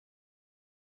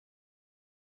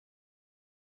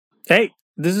Hey,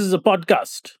 this is a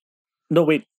podcast. No,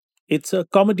 wait, it's a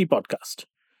comedy podcast.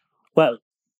 Well,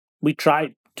 we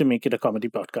tried to make it a comedy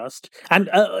podcast, and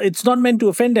it's not meant to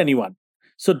offend anyone.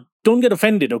 So don't get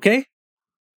offended, okay?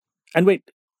 And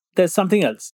wait, there's something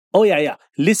else. Oh, yeah.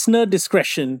 Listener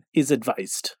discretion is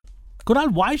advised.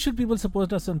 Kunal, why should people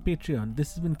support us on Patreon?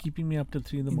 This has been keeping me up till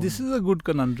 3 in the morning. This is a good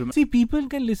conundrum. See, people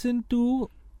can listen to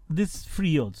this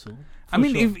free also. I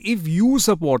mean, if you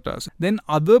support us, then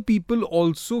other people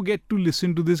also get to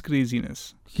listen to this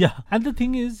craziness. Yeah. And the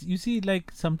thing is, you see,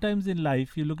 like sometimes in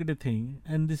life, you look at a thing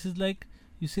and this is like,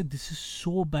 you say, this is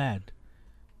so bad.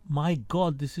 My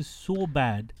God, this is so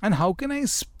bad. And how can I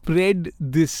spread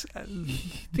this?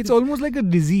 It's almost like a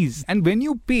disease. And when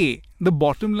you pay, the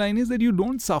bottom line is that you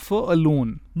don't suffer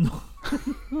alone. No.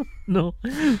 No.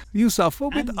 You suffer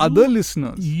with other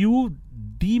listeners. You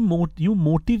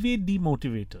motivate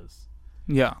demotivators.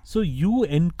 Yeah. So you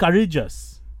encourage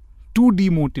us To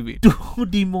demotivate. to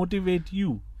demotivate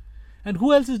you. And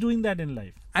who else is doing that in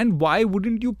life? And why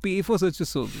wouldn't you pay for such a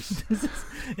service?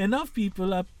 Enough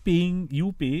people are paying,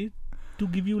 you pay to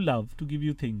give you love, to give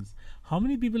you things. How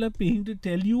many people are paying to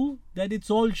tell you that it's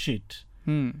all shit?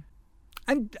 And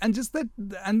just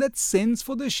that sense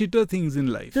for the shitter things in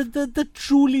life. The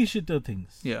truly shitter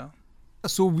things. Yeah.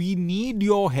 So we need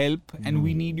your help and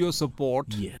we need your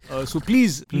support. Yeah. So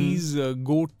please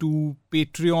go to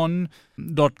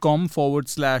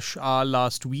patreon.com/our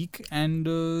last week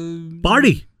and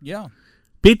Party! Yeah,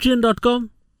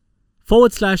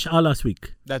 Patreon.com/our last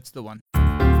week. that's the one.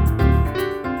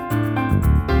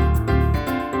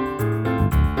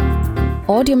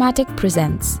 Audiomatic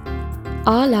presents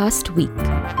Our Last Week.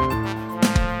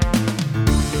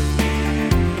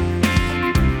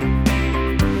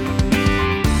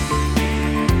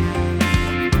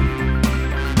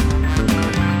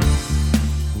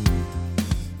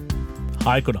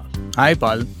 Hi, Kunal. Hi,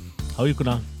 Pal. How are you,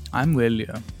 Kunal? I'm well,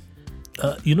 yeah.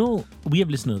 We have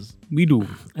listeners, We do.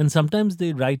 and sometimes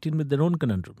they write in with their own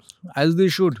conundrums. As they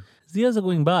should. As the years are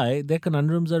going by, their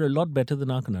conundrums are a lot better than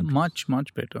our conundrums. Much,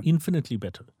 much better. Infinitely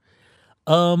better.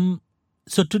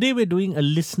 So today we're doing a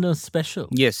listener special.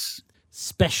 Yes.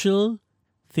 Special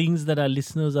things that our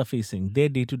listeners are facing, their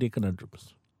day-to-day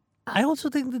conundrums. I also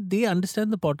think that they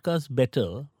understand the podcast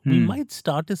better. We might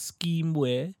start a scheme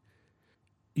where,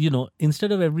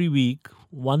 instead of every week,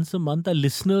 once a month, our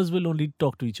listeners will only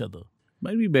talk to each other.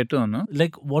 Might be better, no?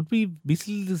 Like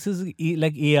basically this is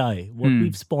like AI. What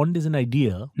we've spawned is an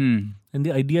idea, and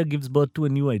the idea gives birth to a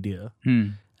new idea.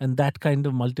 And that kind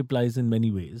of multiplies in many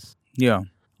ways Yeah.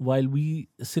 while we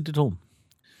sit at home.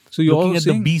 So you're looking at the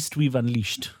saying beast we've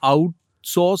unleashed.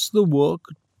 outsource the work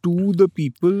to the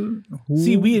people who...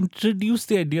 See, we introduced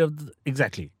the idea of...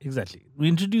 Exactly. We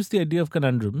introduced the idea of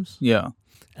conundrums, Yeah.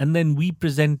 and then we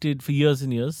presented for years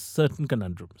and years certain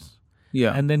conundrums.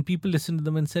 Yeah. And then people listened to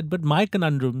them and said, but my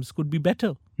conundrums could be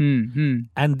better. And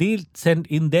And they sent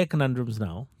in their conundrums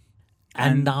now.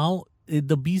 And now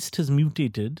the beast has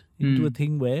mutated into a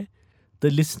thing where the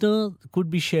listener could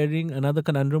be sharing another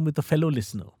conundrum with a fellow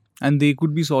listener. they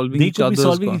could be solving They each could be other's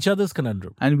solving con- each other's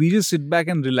conundrum. And we just sit back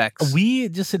and relax. We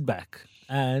just sit back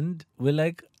and we're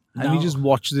like, And we just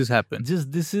watch this happen.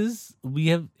 we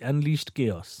have unleashed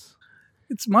chaos.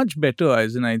 It's much better,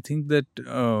 as in I think that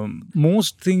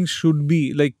most things should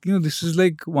be like, this is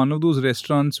like one of those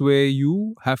restaurants where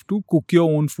you have to cook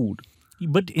your own food.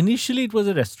 But initially it was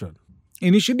a restaurant.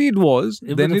 Initially it was.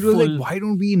 It Then was it a was full- like, why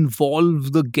don't we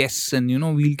involve the guests and,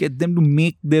 we'll get them to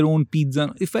make their own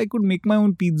pizza. If I could make my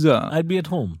own pizza, I'd be at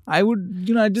home. I would,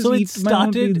 I'd just So eat my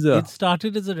own pizza. it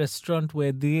started as a restaurant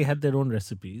where they had their own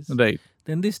recipes. Right.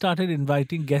 Then they started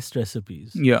inviting guest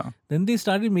recipes. Yeah. Then they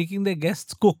started making their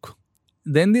guests cook.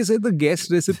 Then they said the guest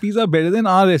recipes are better than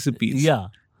our recipes. Yeah.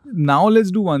 Now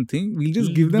let's do one thing. We'll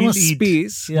just give them We'll a eat.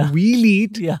 space. Yeah. We'll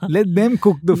eat. Yeah. Let them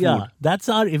cook the food. Yeah. That's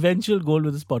our eventual goal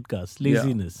with this podcast.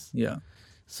 Laziness. Yeah.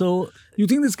 So You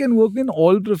think this can work in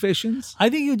all professions? I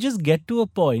think you just get to a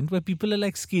point where people are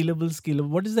like scalable.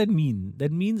 What does that mean?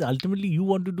 That means ultimately you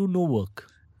want to do no work.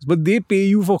 But they pay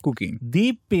you for cooking.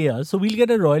 They pay us. So we'll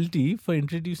get a royalty for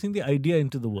introducing the idea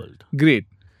into the world. Great.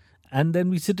 And then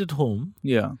we sit at home.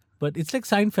 Yeah. But it's like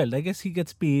Seinfeld. I guess he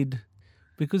gets paid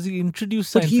because he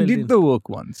introduced But Seinfeld. he did the work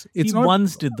once. It's He not,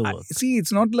 once did the work. See,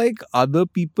 it's not like other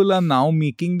people are now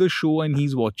making the show and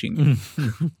he's watching.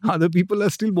 Other people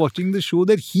are still watching the show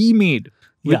that he made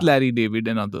with Yeah. Larry David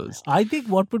and others. I think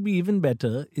what would be even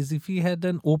better is if he had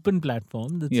an open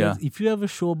platform that Yeah. says, if you have a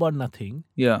show about nothing,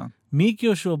 Yeah. make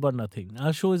your show about nothing.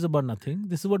 Our show is about nothing.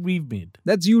 This is what we've made.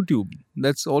 That's YouTube.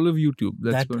 That's all of YouTube.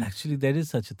 That's That what... actually, there is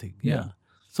such a thing. Yeah.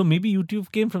 So maybe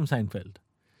YouTube came from Seinfeld.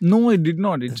 No, it did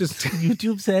not. It just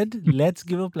YouTube said, let's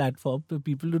give a platform for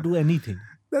people to do anything.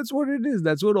 that's what it is.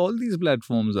 That's what all these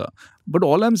platforms are. But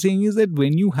all I'm saying is that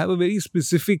when you have a very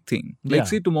specific thing, like Yeah.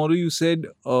 say tomorrow you said,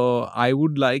 I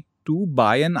would like to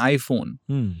buy an iPhone.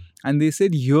 And they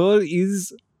said, here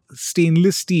is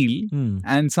stainless steel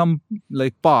and some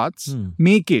like parts,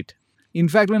 make it. In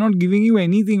fact, we're not giving you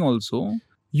anything also.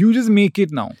 You just make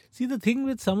it now. See, the thing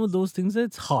with some of those things,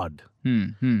 it's hard.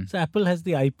 So Apple has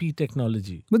the IP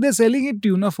technology. But they're selling it to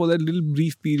you now for that little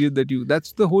brief period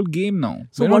that's the whole game now.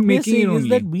 So We're what not we're making it saying is only.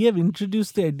 that we have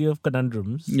introduced the idea of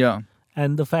conundrums Yeah,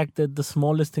 and the fact that the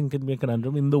smallest thing can be a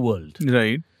conundrum in the world.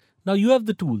 right. Now you have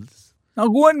the tools. Now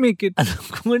go and make it.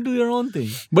 Go and do your own thing.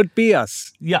 But pay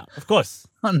us. Yeah, of course.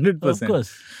 100%.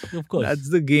 Of course. That's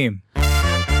the game.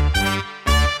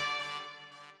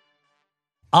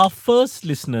 Our first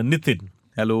listener, Nitin.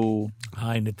 Hello.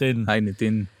 Hi, Nitin. Hi,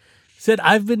 Nitin. Said,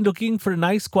 I've been looking for a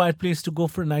nice quiet place to go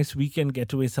for a nice weekend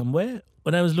getaway somewhere.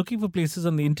 When I was looking for places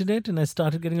on the internet and I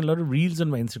started getting a lot of reels on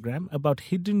my Instagram about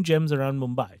hidden gems around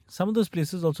Mumbai. Some of those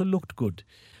places also looked good.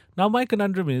 Now my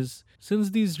conundrum is, since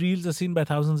these reels are seen by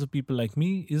thousands of people like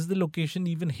me, is the location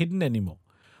even hidden anymore?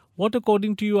 What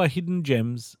according to you are hidden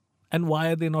gems and why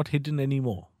are they not hidden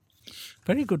anymore?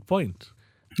 Very good point.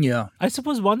 Yeah. I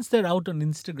suppose once they're out on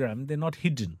Instagram, they're not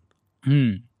hidden.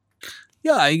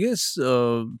 Yeah, I guess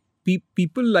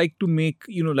people like to make,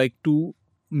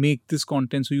 this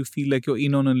content so you feel like you're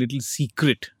in on a little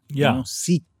secret. Yeah.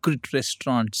 Secret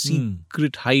restaurant,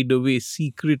 secret hideaway,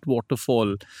 secret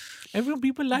waterfall.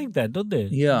 People like that, don't they?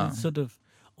 Yeah. It's sort of,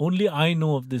 only I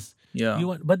know of this.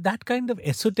 Yeah. But that kind of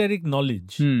esoteric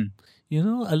knowledge,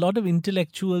 a lot of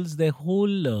intellectuals, their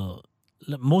whole,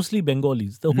 mostly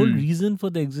Bengalis, the whole reason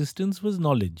for their existence was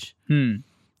knowledge.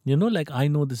 Like I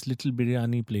know this little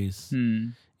biryani place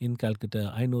in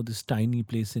Calcutta. I know this tiny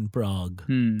place in Prague.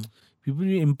 People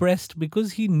were impressed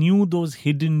because he knew those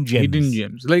hidden gems. Hidden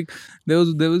gems. Like there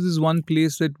was this one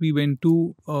place that we went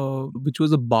to, which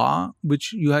was a bar,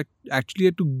 which you had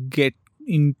to get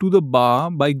into the bar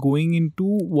by going into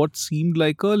what seemed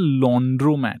like a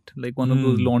laundromat, like one of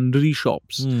those laundry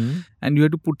shops. And you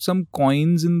had to put some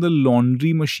coins in the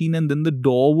laundry machine and then the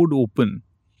door would open.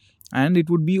 And it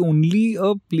would be only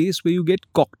a place where you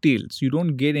get cocktails. You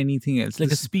don't get anything else. It's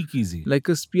like a speakeasy.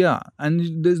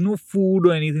 And there's no food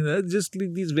or anything. It's just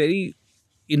like these very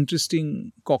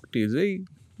interesting cocktails, right?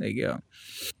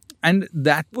 And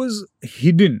that was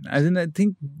hidden. As in, I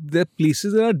think there are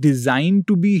places that are designed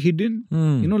to be hidden.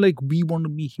 Like we want to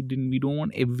be hidden. We don't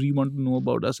want everyone to know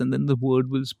about us. And then the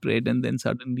word will spread and then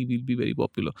suddenly we'll be very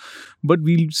popular. But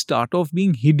we'll start off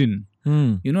being hidden.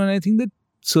 And I think that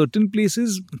certain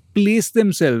places place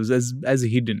themselves as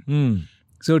hidden.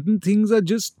 Certain things are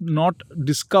just not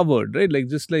discovered, right?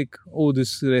 Oh,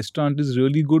 this restaurant is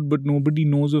really good, but nobody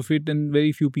knows of it and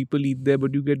very few people eat there,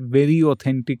 but you get very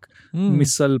authentic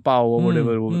misal pav or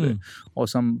whatever over there, or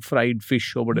some fried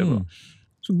fish or whatever.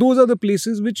 So those are the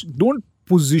places which don't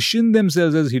position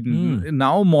themselves as hidden.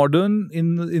 Now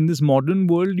in this modern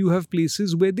world, you have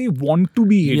places where they want to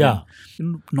be hidden. Yeah.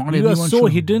 Not You are everyone so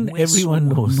should hidden, know. everyone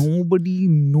knows. Nobody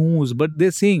knows, but they're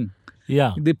saying.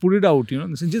 Yeah. They put it out,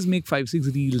 So just make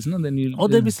 5-6 reels, then you'll... Or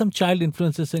there'll be some child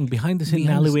influencer saying, behind this hidden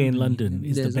Behind this alleyway in hidden- London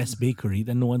is the there's best bakery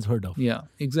that no one's heard of. Yeah,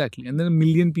 exactly. And then 1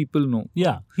 million people know.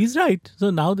 Yeah, he's right. So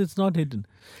now it's not hidden.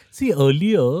 See,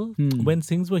 earlier, when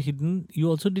things were hidden, you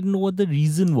also didn't know what the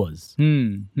reason was.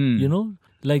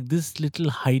 Like this little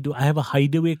hideaway. I have a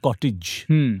hideaway cottage,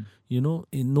 no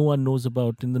one knows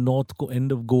about in the north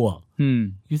end of Goa.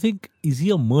 You think, is he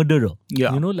a murderer?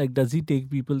 Yeah. Does he take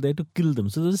people there to kill them?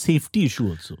 So there's a safety issue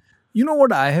also. You know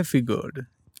what I have figured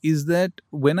is that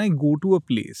when I go to a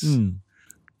place,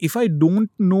 if I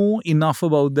don't know enough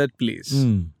about that place,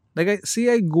 like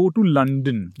I go to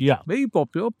London, very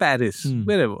popular, Paris,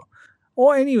 wherever,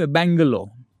 or anywhere,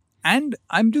 Bangalore, and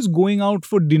I'm just going out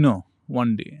for dinner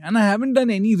one day and I haven't done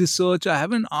any research, I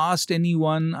haven't asked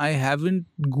anyone, I haven't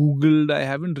Googled, I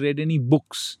haven't read any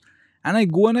books, and I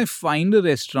go and I find a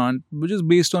restaurant which is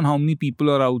based on how many people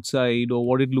are outside or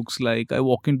what it looks like.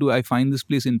 I find this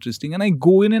place interesting and I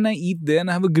go in and I eat there and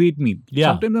I have a great meal.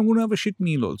 Sometimes I'm going to have a shit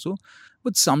meal also,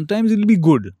 but sometimes it'll be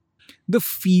good. The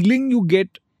feeling you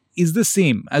get is the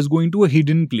same as going to a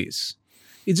hidden place.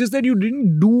 It's just that you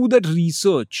didn't do that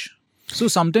research. So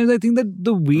sometimes I think that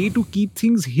the way to keep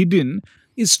things hidden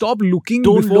is stop looking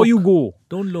before you go.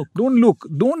 Don't look.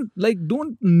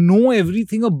 Don't know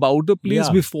everything about a place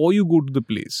before you go to the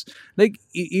place. Like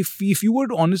if you were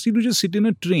honestly to just sit in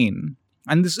a train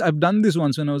And this, I've done this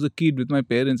once when I was a kid with my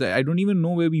parents. I don't even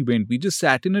know where we went. We just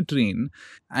sat in a train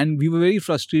and we were very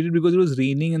frustrated because it was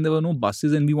raining and there were no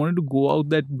buses, and we wanted to go out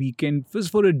that weekend just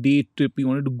for a day trip. We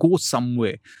wanted to go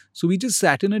somewhere. So we just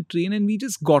sat in a train and we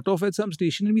just got off at some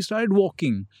station and we started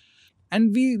walking.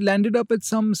 And we landed up at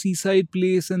some seaside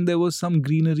place and there was some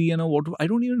greenery and a water. I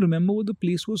don't even remember what the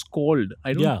place was called.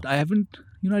 I haven't,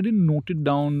 I didn't note it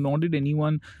down, nor did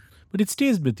anyone. But it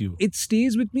stays with you. It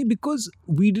stays with me because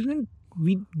we didn't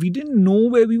know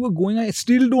where we were going. I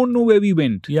still don't know where we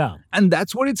went. Yeah. And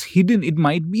that's what it's hidden. It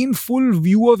might be in full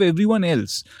view of everyone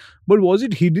else. But was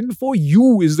it hidden for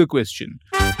you is the question.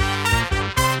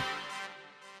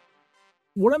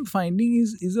 What I'm finding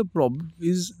is a problem,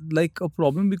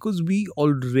 because we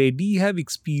already have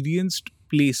experienced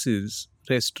places,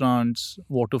 restaurants,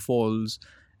 waterfalls,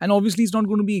 and obviously it's not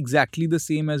going to be exactly the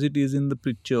same as it is in the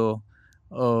picture.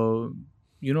 A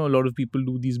lot of people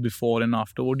do these before and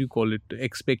after. What do you call it?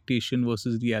 Expectation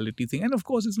versus reality thing. And of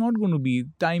course, it's not going to be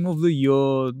time of the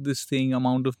year, this thing,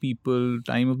 amount of people,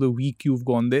 time of the week you've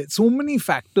gone there. So many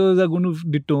factors are going to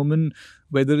determine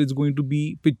whether it's going to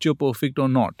be picture perfect or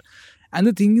not. And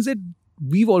the thing is that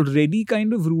we've already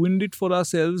kind of ruined it for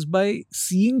ourselves by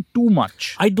seeing too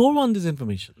much. I don't want this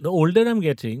information. The older I'm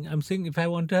getting, I'm saying if I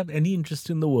want to have any interest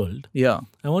in the world,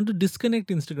 I want to disconnect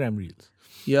Instagram Reels.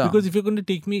 Yeah. Because if you're going to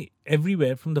take me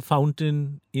everywhere from the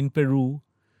fountain in Peru,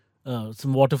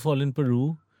 some waterfall in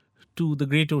Peru, to the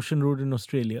Great Ocean Road in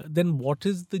Australia, then what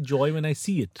is the joy when I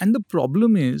see it? And the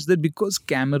problem is that because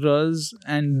cameras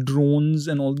and drones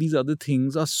and all these other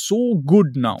things are so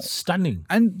good now. Stunning.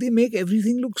 And they make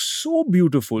everything look so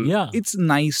beautiful. Yeah. It's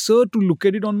nicer to look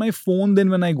at it on my phone than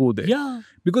when I go there. Yeah.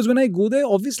 Because when I go there,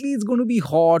 obviously it's going to be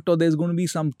hot, or there's going to be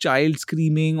some child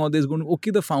screaming, or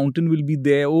the fountain will be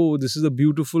there. Oh, this is a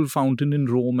beautiful fountain in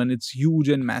Rome and it's huge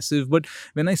and massive. But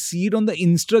when I see it on the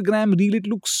Instagram reel, it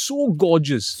looks so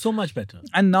gorgeous. So much better.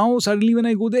 And now suddenly when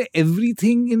I go there,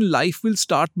 everything in life will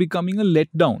start becoming a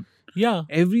letdown. Yeah.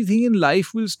 Everything in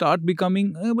life will start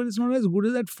becoming, but it's not as good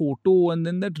as that photo. And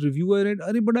then that review I read,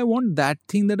 but I want that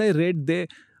thing that I read there.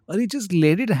 Just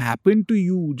let it happen to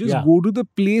you. Just go to the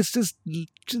place. Just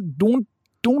don't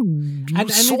do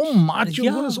so much.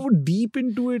 You're going so deep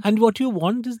into it. And what you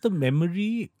want is the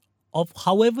memory of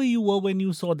however you were when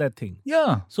you saw that thing.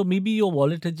 Yeah. So maybe your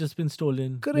wallet has just been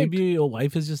stolen. Correct. Maybe your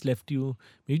wife has just left you.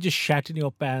 Maybe you just shat in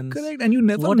your pants. Correct. And you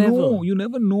never know. You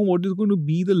never know what is going to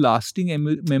be the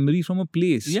lasting memory from a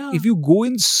place. Yeah. If you go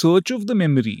in search of the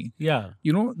memory, yeah,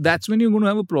 that's when you're going to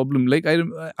have a problem. Like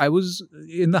I was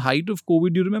in the height of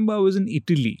COVID. You remember I was in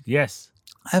Italy. Yes.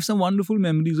 I have some wonderful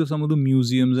memories of some of the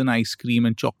museums and ice cream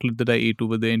and chocolate that I ate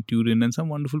over there in Turin and some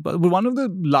wonderful. But one of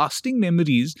the lasting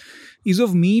memories is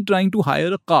of me trying to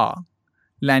hire a car,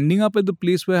 landing up at the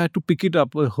place where I had to pick it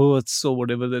up, Hertz or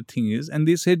whatever that thing is. And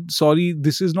they said, sorry,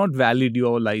 this is not valid,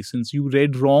 your license. You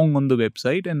read wrong on the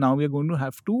website and now we are going to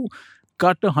have to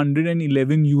cut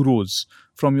 111 euros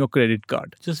from your credit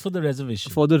card. Just for the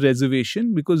reservation. For the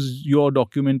reservation because your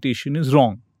documentation is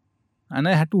wrong. And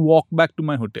I had to walk back to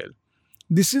my hotel.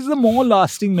 This is a more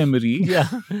lasting memory.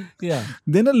 Yeah.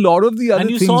 Than a lot of the other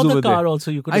things over there. And you saw the car also.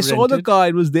 You could have rented. I saw the car.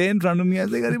 It was there in front of me. I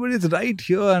was like, but it's right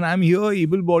here and I'm here,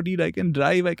 able-bodied. I can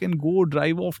drive. I can go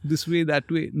drive off this way,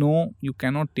 that way. No, you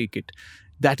cannot take it.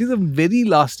 That is a very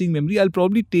lasting memory. I'll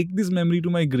probably take this memory to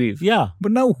my grave. Yeah.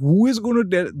 But now who is going to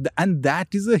tell? And that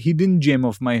is a hidden gem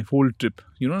of my whole trip.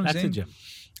 You know what I'm saying? That's a gem.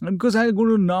 Because I'm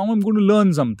going to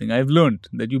learn something. I've learned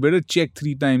that you better check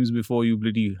 3 times before you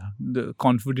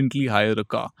confidently hire a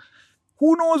car.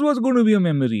 Who knows what's going to be a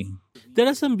memory? There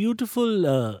are some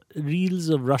beautiful reels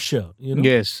of Russia,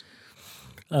 Yes.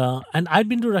 And I've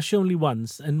been to Russia only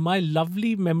once. And my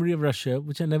lovely memory of Russia,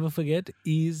 which I never forget,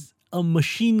 is a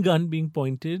machine gun being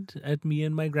pointed at me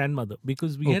and my grandmother.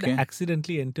 Because we had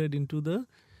accidentally entered into the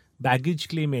baggage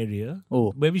claim area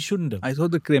where we shouldn't have. I saw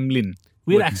the Kremlin.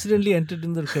 We had accidentally entered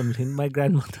in the Kremlin. My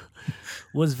grandmother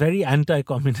was very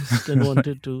anti-communist and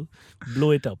wanted to blow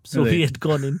it up. So we had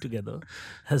gone in together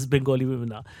as Bengali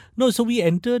women are. No, so we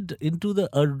entered into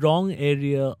a wrong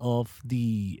area of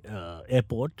the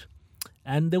airport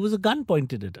and there was a gun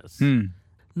pointed at us.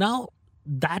 Now,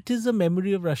 that is a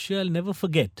memory of Russia I'll never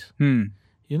forget.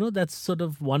 That's sort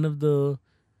of one of the...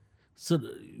 So,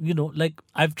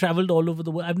 I've traveled all over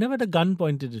the world. I've never had a gun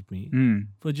pointed at me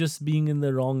for just being in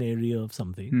the wrong area of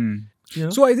something.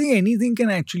 So I think anything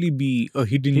can actually be a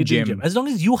hidden gem. As long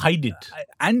as you hide it.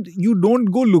 And you don't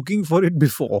go looking for it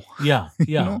before. Yeah.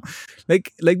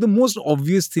 Like the most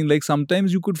obvious thing, like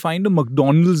sometimes you could find a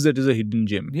McDonald's that is a hidden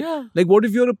gem. Yeah. Like what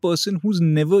if you're a person who's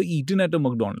never eaten at a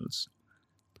McDonald's?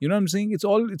 You know what I'm saying? It's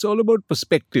all about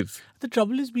perspective. The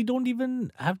trouble is we don't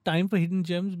even have time for hidden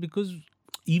gems because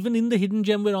even in the hidden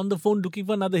gem, we're on the phone looking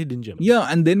for another hidden gem. Yeah,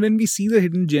 and then when we see the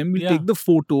hidden gem, we'll Yeah. take the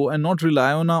photo and not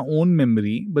rely on our own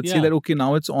memory, but say Yeah. that, okay, now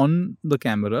it's on the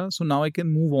camera, so now I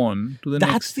can move on to the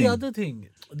That's next the thing. other thing.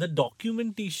 The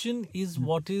documentation is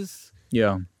what is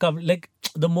Yeah. like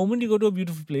the moment you go to a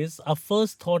beautiful place, our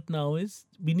first thought now is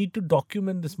we need to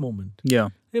document this moment. Yeah.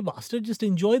 Hey, bastard, just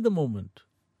enjoy the moment.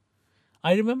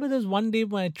 I remember there was one day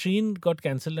my train got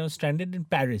cancelled and I was stranded in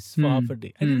Paris for half a day.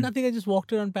 I did nothing. I just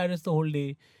walked around Paris the whole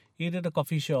day, ate at a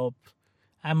coffee shop,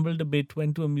 ambled a bit,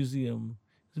 went to a museum.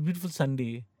 It was a beautiful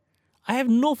Sunday. I have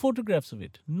no photographs of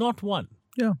it. Not one.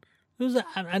 Yeah. It was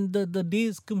and the day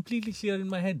is completely clear in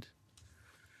my head.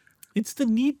 It's the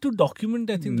need to document,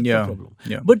 I think, that's Yeah. the problem.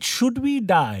 Yeah. But should we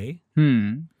die Hmm.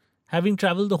 having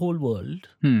traveled the whole world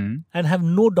Hmm. and have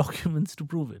no documents to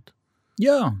prove it?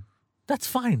 Yeah.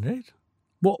 That's fine, right?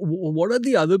 What are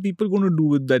the other people going to do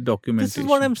with that documentation? This is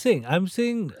what I'm saying. I'm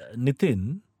saying, Nitin,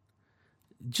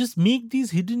 just make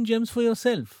these hidden gems for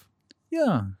yourself.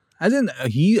 Yeah. As in,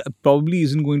 he probably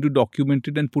isn't going to document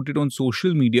it and put it on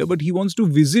social media, but he wants to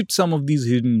visit some of these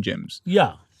hidden gems.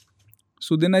 Yeah.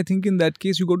 So then I think in that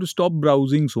case, you got to stop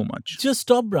browsing so much. Just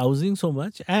stop browsing so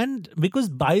much. And because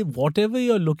by whatever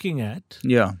you're looking at,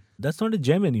 Yeah. that's not a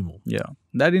gem anymore. Yeah.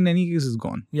 That in any case is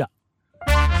gone. Yeah.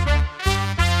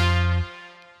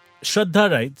 Shraddha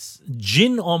writes,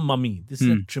 Jinn or mummy? This is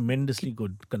a tremendously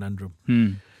good conundrum.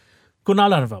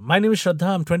 Kunaal Anuvab. My name is Shraddha.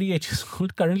 I'm 28 years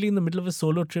old, currently in the middle of a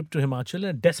solo trip to Himachal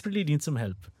and desperately need some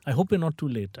help. I hope we're not too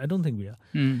late. I don't think we are.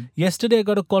 Yesterday, I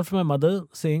got a call from my mother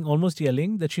saying, almost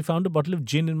yelling, that she found a bottle of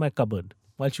gin in my cupboard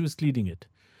while she was cleaning it.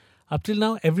 Up till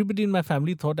now, everybody in my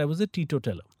family thought I was a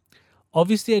teetotaler.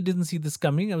 Obviously, I didn't see this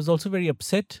coming. I was also very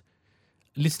upset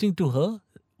listening to her.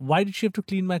 Why did she have to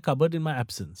clean my cupboard in my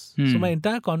absence? So my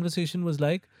entire conversation was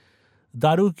like,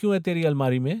 दारू क्यों है तेरी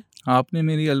अलमारी में? आपने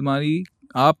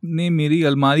मेरी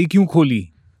अलमारी क्यों खोली?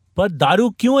 पर दारू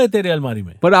क्यों है तेरे अलमारी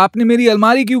में? पर आपने मेरी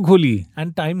अलमारी क्यों खोली?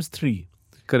 And times 3.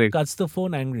 Correct. Cuts the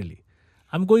phone angrily.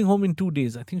 I'm going home in 2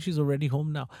 days. I think she's already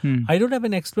home now. I don't have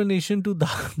an explanation to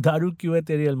दारू क्यों है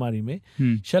तेरी अलमारी में.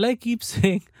 Shall I keep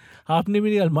saying आपने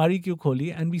मेरी अलमारी क्यों खोली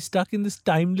and be stuck in this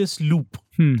timeless loop?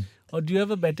 Or do you have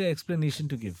a better explanation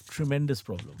to give? Tremendous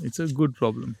problem. It's a good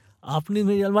problem. आपने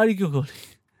मेरी अलमारी क्यों खोली?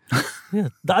 Yeah,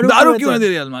 दारू क्यों है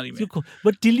तेरी अलमारी में? क्यों खो-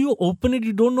 But till you open it,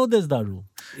 you don't know there's daru.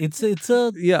 It's a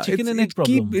chicken and egg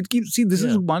problem. See, this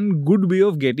is one good way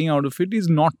of getting out of it is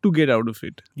not to get out of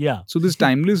it. Yeah. So this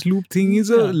timeless loop thing is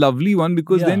a lovely one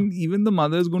because Yeah. then even the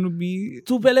mother is going to be.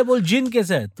 तू पहले बोल जिन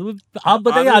कैसा है? तू आप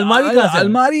बताइए अलमारी कहाँ से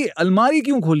है? अलमारी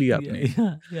क्यों खोली आपने?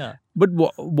 Yeah. But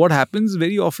what happens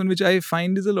very often, which I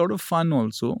find is a lot of fun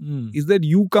also, is that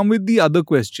you come with the other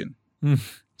question.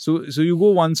 So you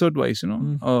go once or twice,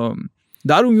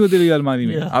 दारू क्यों तेरी अलमारी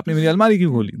में? आपने मेरी अलमारी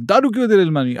क्यों खोली? दारू क्यों तेरी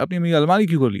अलमारी? आपने मेरी अलमारी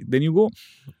क्यों खोली? Then you go,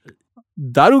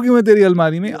 दारू क्यों है तेरी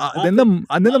अलमारी में? Then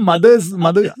the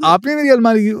mother, आपने मेरी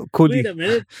अलमारी क्यों खोली?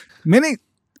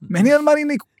 मैंने अलमारी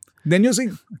नहीं. Then you say,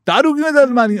 दारू क्यों है तेरी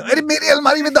अलमारी में? अरे मेरी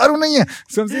अलमारी में दारू नहीं है.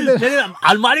 Something that. मेरी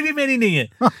अलमारी भी मेरी नहीं है.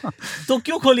 तो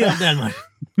क्यों खोली आपने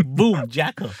अलमारी? Boom,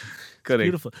 jacker.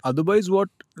 Correct. Beautiful. Otherwise,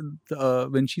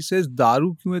 when she says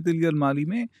दारू क्यों है तेरी अलमारी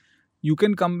में, you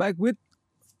can come back with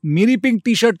मेरी पिंक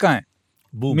टी शर्ट कहाँ है?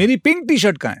 Boom. मेरी पिंक टी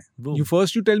शर्ट कहाँ है? Boom.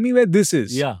 You tell me where this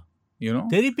is. Yeah. You know?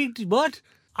 Very big. But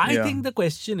I Yeah. think the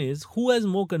question is who has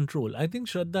more control? I think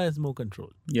Shraddha has more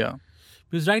control. Yeah.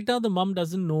 Because right now the mum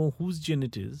doesn't know whose gin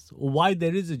it is or why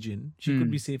there is a gin. She could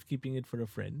be safekeeping it for a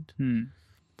friend.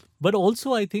 But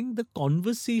also I think the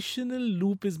conversational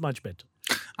loop is much better.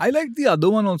 I like the other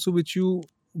one also which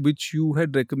you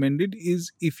had recommended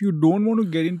is if you don't want to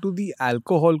get into the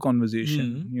alcohol conversation,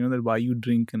 that why you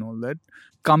drink and all that,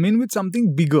 come in with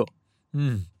something bigger.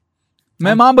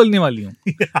 मैं माँ बनने वाली हूँ.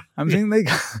 I'm saying like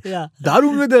Yeah. दारू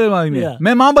क्यों तेरे अलमारी में? Yeah.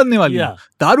 मैं माँ बनने वाली हूँ. Yeah.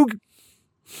 दारू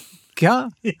क्या?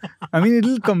 I mean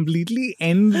it'll completely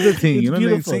end the thing. It's Like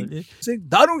beautiful. saying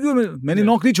दारू क्यों मैंने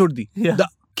नौकरी छोड़ दी. Yeah.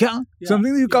 क्या? Yeah.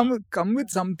 Something that you come with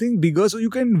something bigger so you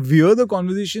can veer the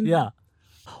conversation. Yeah.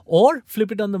 Or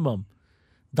flip it on the mum.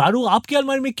 दारू आपकी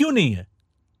अलमारी में क्यों नहीं है?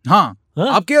 हाँ. हाँ?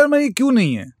 आपके अलमारी क्यों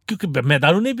नहीं है? क्योंकि मैं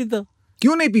दारू नहीं पीता.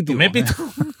 क्यों नहीं पीती? मैं पीता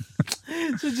हूँ.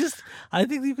 So I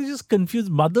think you can just confuse.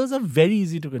 Mothers are very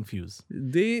easy to confuse.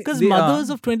 Because mothers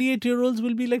of 28-year-olds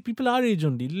will be like people our age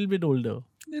only, a little bit older.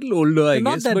 Little older, I They're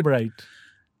not guess. that but, bright.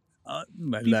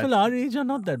 well, People our age are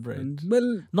not that bright.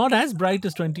 Well, Not as bright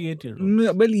as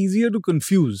 28-year-olds. well, easier to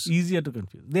confuse. Easier to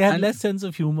confuse. They have And- less sense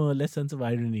of humor, less sense of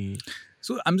irony.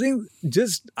 So I'm saying,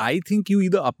 I think you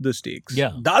either up the stakes.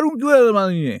 Yeah. दारू क्यों है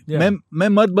अलमारी में? Yeah. मैं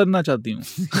मर्द बनना चाहती हूँ.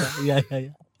 Yeah.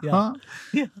 Yeah. Huh?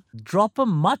 Yeah. Drop a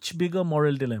much bigger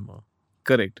moral dilemma.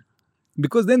 Correct.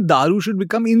 Because then daru should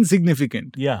become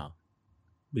insignificant. Yeah.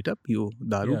 Beta, pio,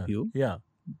 daru Yeah. pio. Yeah.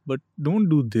 But don't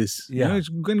do this. Yeah.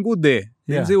 You can go there.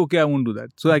 Then Yeah. say, okay, I won't do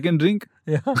that. So I can drink.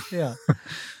 Yeah. Yeah.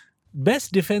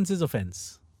 Best defense is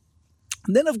offense.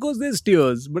 Then, of course, there's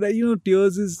tears. But,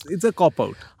 tears it's a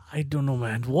cop-out. I don't know,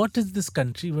 man. What is this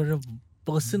country where a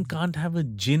person can't have a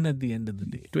gin at the end of the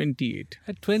day? 28.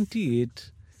 At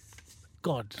 28,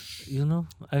 God,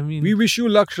 I mean, We wish you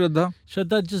luck, Shraddha.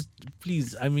 Shraddha, just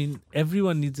please, I mean,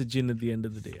 everyone needs a gin at the end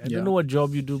of the day. I Yeah. don't know what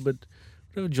job you do, but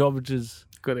whatever job it is,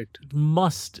 Correct.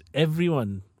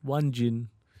 everyone, one gin.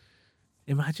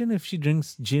 Imagine if she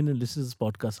drinks gin and listens to this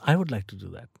podcast. I would like to do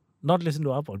that. Not listen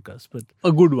to our podcast, but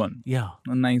A good one. yeah.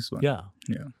 A nice one. Yeah.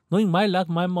 Yeah. Knowing my luck,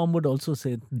 my mom would also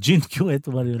say, gin kyun hai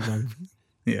tumhare dimaag mein?"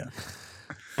 Yeah.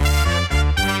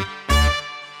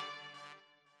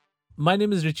 My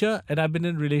name is Richa, and I've been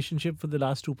in a relationship for the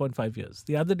last 2.5 years.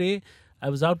 The other day, I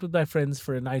was out with my friends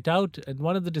for a night out, and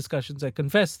one of the discussions, I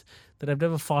confessed that I've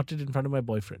never farted in front of my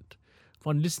boyfriend.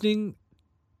 Upon listening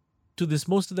to this,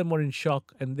 most of them were in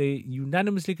shock, and they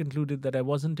unanimously concluded that I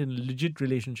wasn't in a legit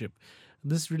relationship.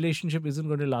 This relationship isn't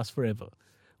going to last forever.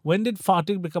 When did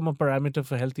farting become a parameter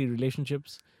for healthy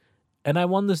relationships? And I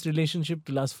want this relationship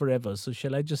to last forever. So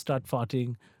shall I just start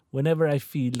farting whenever I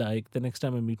feel like the next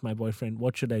time I meet my boyfriend?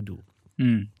 What should I do?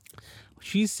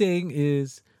 She's saying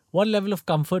is, what level of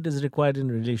comfort is required in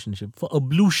a relationship for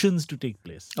ablutions to take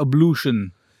place?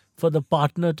 Ablution. For the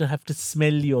partner to have to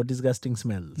smell your disgusting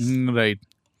smells? Right.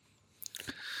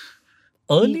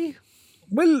 Early?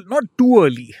 Well, not too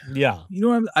early. Yeah.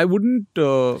 I wouldn't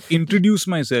introduce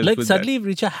myself Like with suddenly if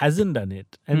Richa hasn't done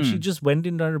it and she just went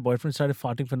in on her boyfriend, started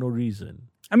farting for no reason.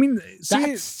 that. I mean,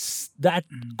 say, That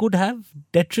could have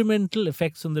detrimental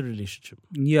effects on the relationship.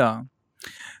 yeah.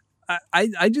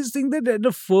 I just think that at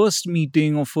the first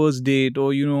meeting or first date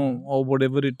or, or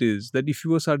whatever it is, that if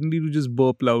you were suddenly to just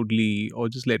burp loudly or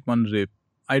just let one rip,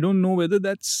 I don't know whether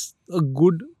that's a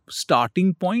good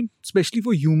starting point, especially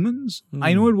for humans.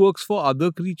 I know it works for other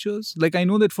creatures. Like I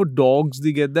know that for dogs,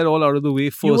 they get that all out of the way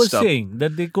first You were up. saying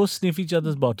that they go sniff each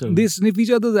other's bottom. They sniff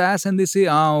each other's ass and they say,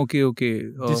 okay.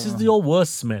 This is your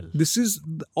worst smell. This is,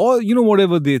 or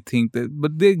whatever they think,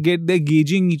 but they're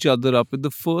gauging each other up. At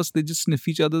the first, they just sniff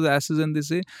each other's asses and they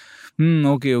say,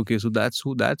 okay. So that's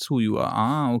who you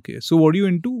are. Okay. So what are you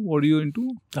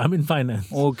into? I'm in finance.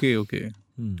 Okay.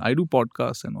 I do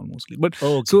podcasts and all mostly, but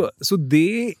Okay. so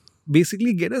they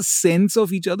basically get a sense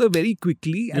of each other very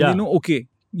quickly, and they know, okay,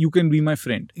 you can be my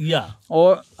friend. Yeah.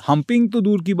 Or humping to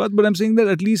dur ki baat, but I'm saying that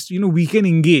at least we can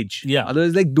engage. Yeah.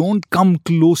 Otherwise, like, don't come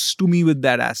close to me with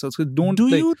that ass. So don't. Do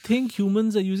you think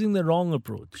humans are using the wrong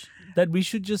approach? That we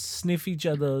should just sniff each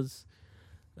other's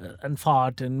and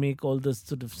fart and make all this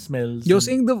sort of smells. You're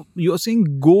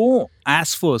saying go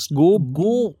ass first.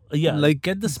 Go. Yeah. Like,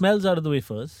 get the smells out of the way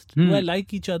first. Do I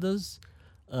like each other's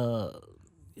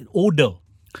odor?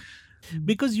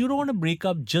 Because you don't want to break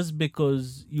up just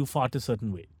because you fart a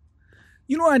certain way.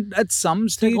 at some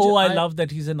stage. I love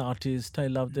that he's an artist. I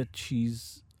love that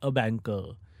she's a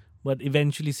banker. But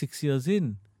eventually 6 years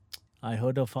in, I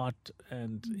heard her fart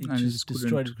and it And just just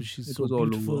destroyed couldn't. it because she's It so was all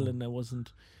beautiful over. and I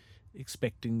wasn't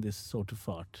expecting this sort of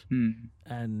fart.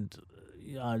 And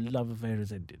our love affair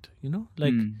has ended,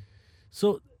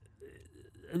 So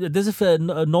there's a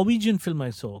Norwegian film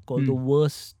I saw called The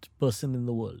Worst Person in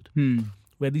the World,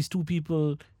 where these two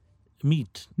people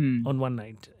meet on one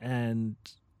night and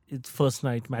it's first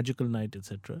night, magical night,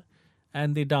 etc.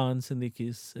 And they dance and they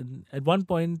kiss. And at one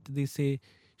point they say,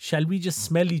 shall we just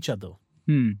smell each other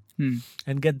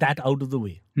and get that out of the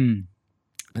way?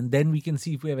 And then we can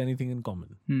see if we have anything in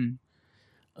common.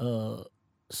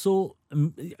 So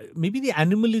maybe the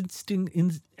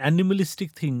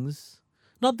animalistic things,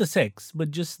 not the sex, but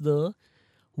just the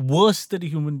worst that a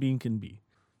human being can be.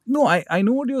 No, I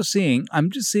know what you're saying. I'm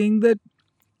just saying that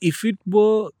if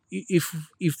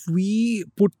we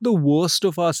put the worst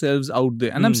of ourselves out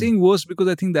there, and I'm saying worst because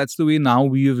I think that's the way now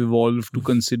we have evolved to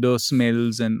consider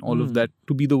smells and all of that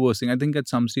to be the worst thing. I think at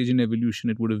some stage in evolution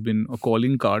it would have been a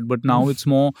calling card, but now it's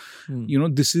more,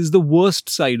 this is the worst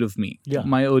side of me. Yeah.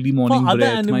 My early morning other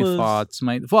breath, animals-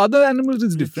 my farts, for other animals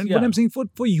it's different, but yeah. I'm saying for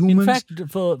humans. In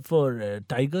fact, for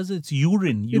tigers, it's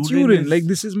urine. It's urine. is- Like,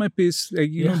 this is my piss. Like,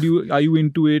 Yeah. are you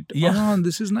into it? Yeah.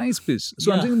 This is nice piss.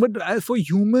 So I'm Yeah. saying, but for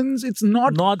humans, it's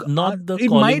not not the it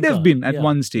calling might have card. been at Yeah,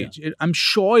 one stage. I'm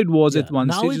sure it was Yeah. at one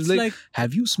Now stage. it's It's like, like-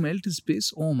 have you smelled his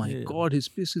piss? Oh my Yeah. God, his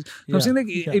piss is. Yeah. I'm saying like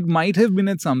Yeah. it might have been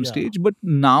at some Yeah. stage, but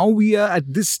now we are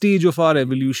at this stage of our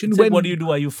evolution. It's when like, what do you do?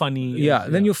 Are you funny? yeah,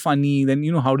 then you're funny. Then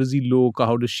how does he look? Or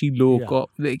how does she look? Yeah. Or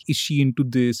like, is she into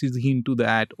this? Is he into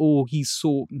that? Oh, he's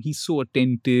so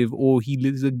attentive. Oh, he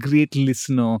is a great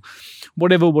listener.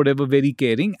 Whatever, very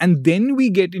caring. And then we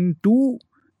get into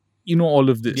all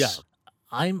of this. Yeah.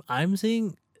 I'm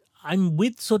saying I'm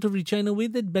with sort of Richa in a way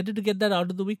that better to get that out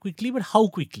of the way quickly, but how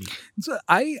quickly? So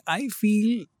I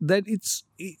feel that it's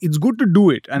good to do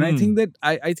it, and I think that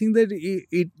I think that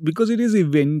it because it is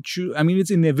eventual. I mean,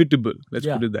 it's inevitable. Let's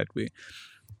Yeah. put it that way.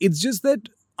 It's just that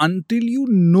until you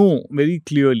know very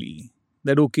clearly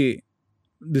that okay,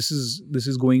 this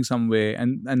is going somewhere,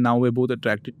 and now we're both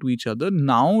attracted to each other.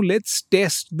 Now let's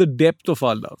test the depth of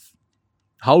our love.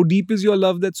 How deep is your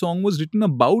love? That song was written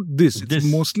about this. It's This.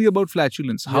 mostly about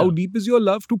flatulence. How Yeah. deep is your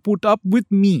love to put up with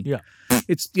me? Yeah.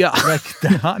 It's yeah. Like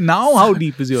that. Now how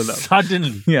deep is your love?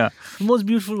 Suddenly. Yeah. The most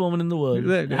beautiful woman in the world.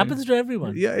 Right, It right. happens to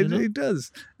everyone. Yeah, you know? it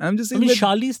does. And I'm just I saying mean, that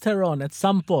Charlize Theron at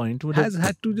some point would has have.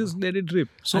 had to just let it rip.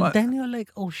 So And then you're like,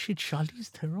 oh shit, Charlize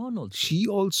Theron also. she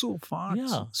also farts.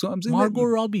 Yeah. So I'm saying Margot that,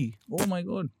 Robbie. oh my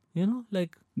God.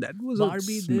 Like That was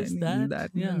Barbie, a this, smelly-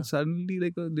 that, and yeah. suddenly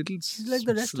like a little She's like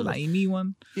the rest of us. slimy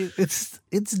one.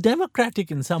 it's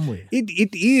democratic in some way.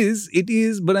 It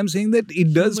is, but I'm saying that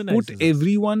it does put Humanizes us.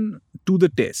 everyone to the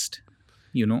test.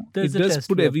 There's It a does test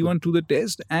put we have to- everyone to the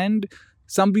test, and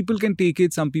some people can take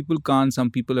it, some people can't. Some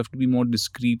people have to be more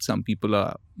discreet. Some people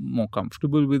are more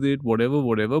comfortable with it.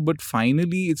 Whatever. But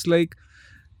finally, it's like,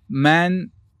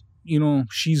 man,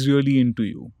 she's really into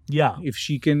you. Yeah. If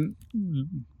she can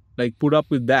like put up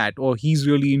with that, or he's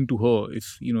really into her,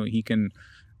 if he can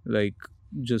like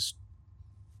just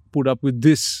put up with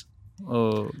this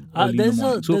early in the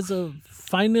morning. So There's a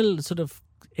final sort of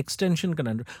extension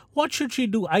conundrum. What should she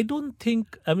do? I don't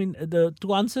think. I mean,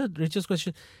 to answer Richard's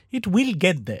question, it will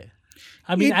get there.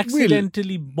 I mean, It will.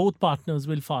 accidentally, both partners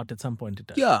will fart at some point in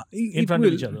time. yeah, in it front will.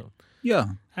 of each other.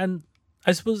 Yeah. And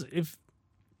I suppose if,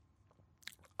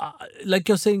 like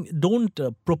you're saying, don't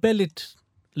propel it,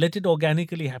 let it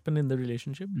organically happen in the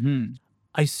relationship.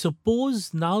 I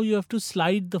suppose now you have to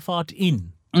slide the fart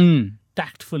in Mm.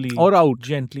 tactfully Or out.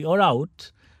 gently, or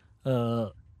out.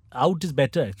 Out is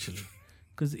better actually,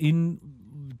 because in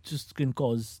just can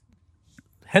cause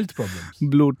health problems.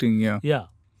 Bloating, yeah. Yeah.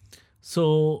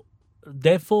 So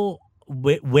therefore,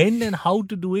 when and how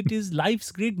to do it is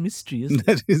life's great mystery. Isn't it?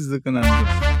 That is the conundrum.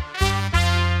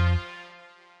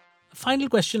 Final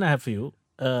question I have for you,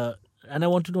 and I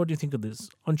want to know what you think of this.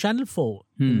 On Channel 4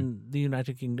 in the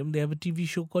United Kingdom, they have a TV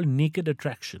show called Naked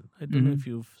Attraction. I don't know if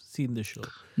you've seen the show.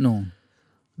 No.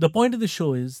 The point of the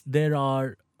show is there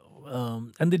are,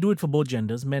 and they do it for both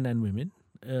genders, men and women.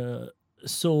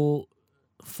 So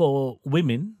for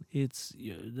women, it's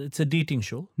a dating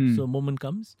show. So a woman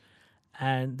comes,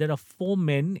 and there are 4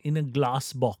 men in a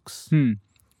glass box.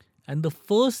 And the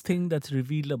first thing that's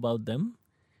revealed about them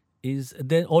is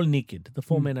they're all naked. The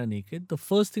 4 men are naked. The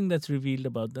first thing that's revealed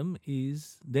about them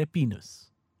is their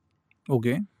penis.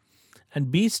 Okay.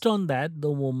 And based on that, the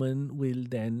woman will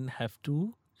then have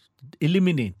to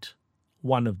eliminate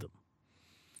one of them.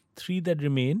 3 that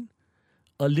remain,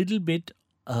 a little bit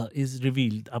is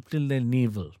revealed up till their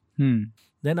navel.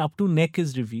 Then up to neck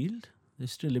is revealed.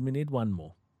 Is to eliminate one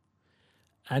more.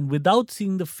 And without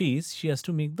seeing the face, she has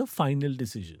to make the final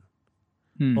decision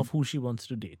of who she wants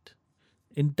to date.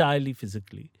 Entirely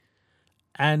physically.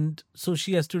 And so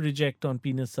she has to reject on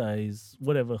penis size,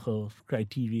 whatever her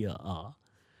criteria are.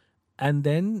 And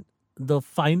then the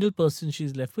final person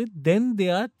she's left with, then they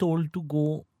are told to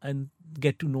go and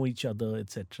get to know each other,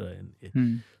 etc.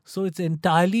 So it's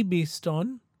entirely based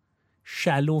on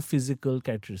shallow physical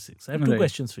characteristics. I have 2 Right.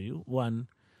 questions for you. One,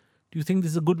 do you think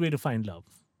this is a good way to find love?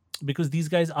 Because these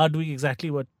guys are doing exactly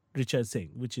what Richa is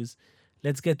saying, which is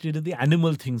let's get rid of the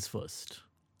animal things first.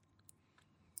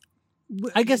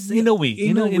 I guess in a way,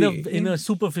 in a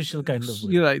superficial kind of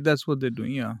way. You're right. That's what they're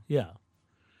doing. Yeah. Yeah.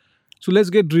 So let's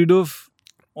get rid of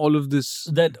all of this.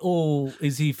 That,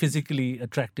 is he physically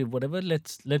attractive, whatever.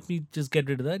 Let me just get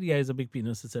rid of that. Yeah, he's a big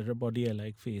penis, etc. Body I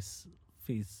like, face,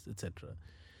 etc.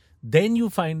 Then you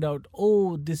find out,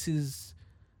 this is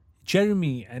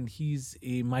Jeremy and he's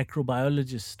a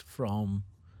microbiologist from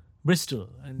Bristol.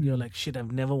 And you're like, shit,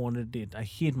 I've never wanted to date. I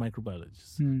hate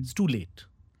microbiologists. It's too late.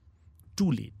 Too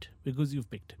late because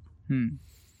you've picked him.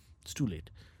 It's too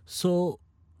late. So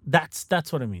that's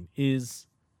what I mean is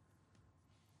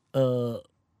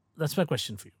that's my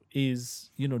question for you is,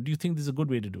 do you think this is a good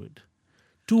way to do it?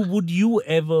 2, would you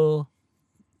ever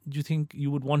do you think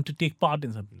you would want to take part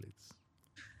in something like this?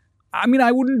 I mean,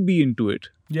 I wouldn't be into it.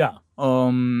 Yeah.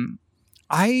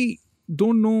 I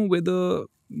don't know whether,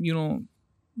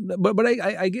 but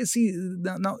I guess, see,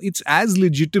 now it's as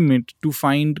legitimate to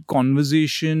find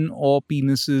conversation or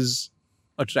penises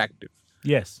attractive.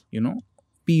 Yes.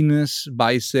 Penis,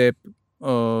 bicep,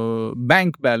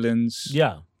 bank balance,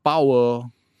 Yeah.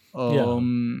 power.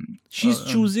 She's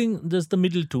choosing just the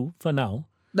middle two for now.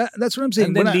 That's what I'm saying.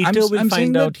 And then But later we'll I'm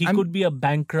saying find out that he could be a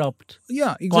bankrupt.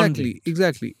 Yeah, convict.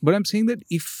 exactly. But I'm saying that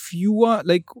if you are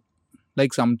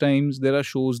like sometimes there are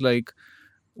shows like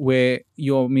where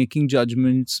you're making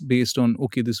judgments based on,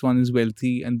 okay, this one is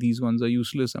wealthy and these ones are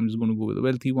useless, I'm just going to go with the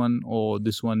wealthy one, or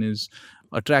this one is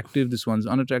attractive, this one's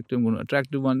unattractive, I'm going to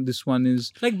attractive one, this one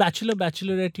is Like Bachelor,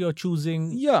 Bachelorette, you're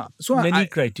choosing so many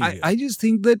criteria. I just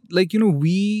think that, like,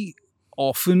 we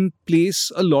often place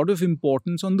a lot of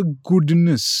importance on the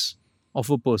goodness of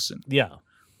a person, Yeah.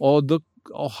 or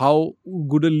how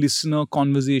good a listener,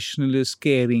 conversationalist,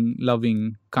 caring,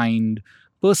 loving, kind,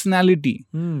 personality.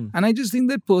 And I just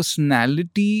think that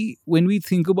personality, when we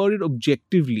think about it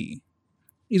objectively,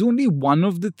 is only one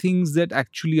of the things that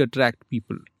actually attract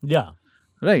people. Yeah.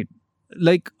 Right?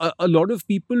 Like a lot of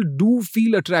people do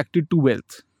feel attracted to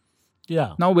wealth.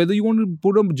 Yeah. Now, whether you want to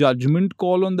put a judgment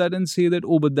call on that and say that,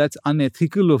 oh, but that's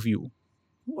unethical of you,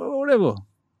 whatever.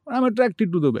 I'm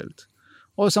attracted to the wealth.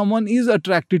 Or someone is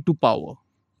attracted to power.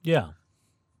 Yeah.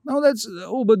 Now that's,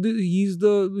 he's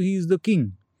the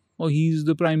king, or he's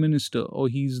the prime minister, or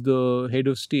he's the head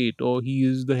of state, or he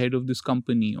is the head of this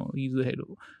company, or he's the head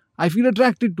of... I feel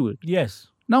attracted to it. Yes.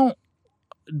 Now,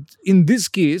 in this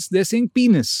case, they're saying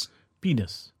penis.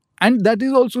 Penis. And that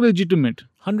is also legitimate.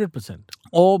 100%.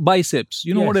 Or biceps,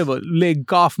 Yes. whatever, leg,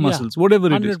 calf muscles,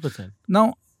 whatever it is. 100%.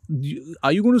 Now,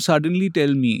 are you going to suddenly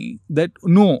tell me that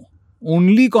no,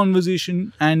 only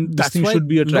conversation and this thing should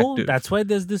be attractive? No, that's why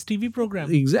there's this TV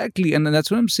program. Exactly. And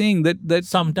that's what I'm saying. That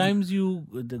Sometimes you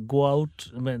go out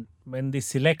when they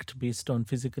select based on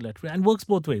physical attribute, and works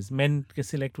both ways. Men can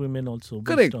select women also.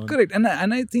 Based on, Correct. And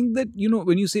I think that,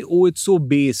 when you say, oh, it's so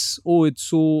base, oh, it's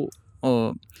so...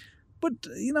 but,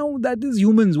 that is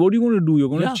humans. What are you going to do? You're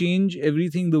going to change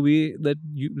everything the way that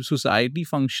society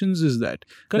functions, is that.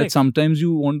 Correct. That sometimes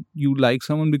you like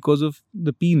someone because of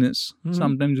the penis. Mm-hmm.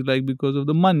 Sometimes you like because of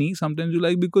the money. Sometimes you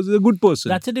like because they're a good person.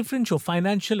 That's a different show.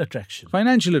 Financial attraction.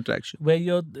 Financial attraction.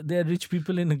 Where they're rich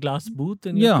people in a glass booth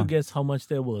and you have to guess how much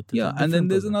they're worth. It's a And then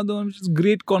there's program. another one which is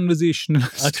great conversational.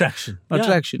 Attraction.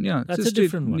 Attraction, yeah. That's Just a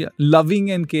different one. Yeah. Loving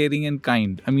and caring and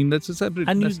kind. I mean, that's a separate...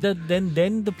 And that's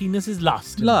then the penis is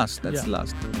last. That's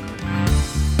last.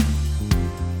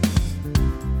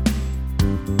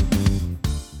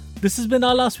 This has been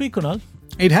our last week, Kunal.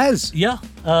 It has. Yeah.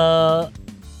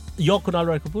 You're Kunal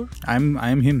Roy Kapoor.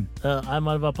 I'm him. I'm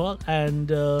Anuvab Paul.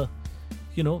 And,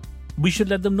 we should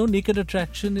let them know Naked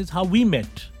Attraction is how we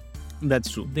met.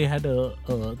 That's true. They had a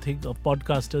thing of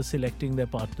podcasters selecting their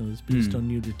partners based on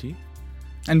nudity.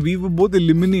 And we were both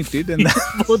eliminated. And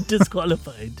both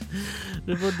disqualified.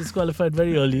 We were both disqualified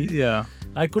very early. yeah.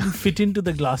 I couldn't fit into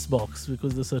the glass box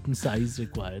because the certain size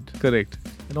required. Correct.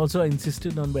 And also I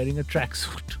insisted on wearing a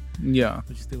tracksuit, Yeah.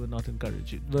 which they were not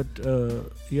encouraging. But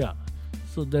yeah.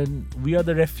 So then we are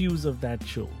the refuse of that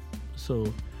show.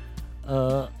 So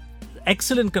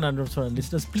excellent conundrums for our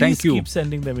listeners. Please Thank you. keep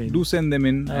sending them in. Do send them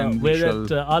in. And we're at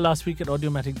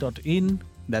ourlastweek@audiomatic.in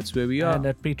that's where we are. and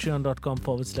at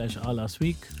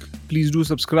patreon.com/ourlastweek. Please do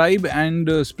subscribe and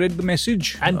spread the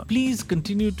message. And please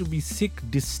continue to be sick,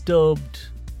 disturbed,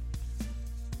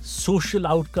 social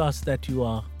outcast that you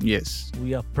are. Yes.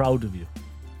 We are proud of you.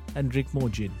 And drink more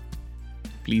gin.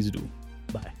 Please do.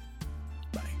 Bye.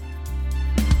 Bye.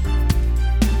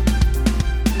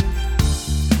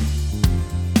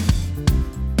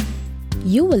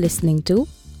 You were listening to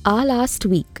Our Last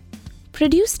Week,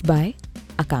 produced by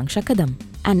Akanksha Kadam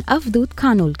and Avdut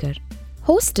Khanolkar,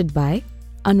 hosted by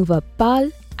Anuvab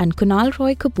Pal and Kunal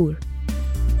Roy Kapoor.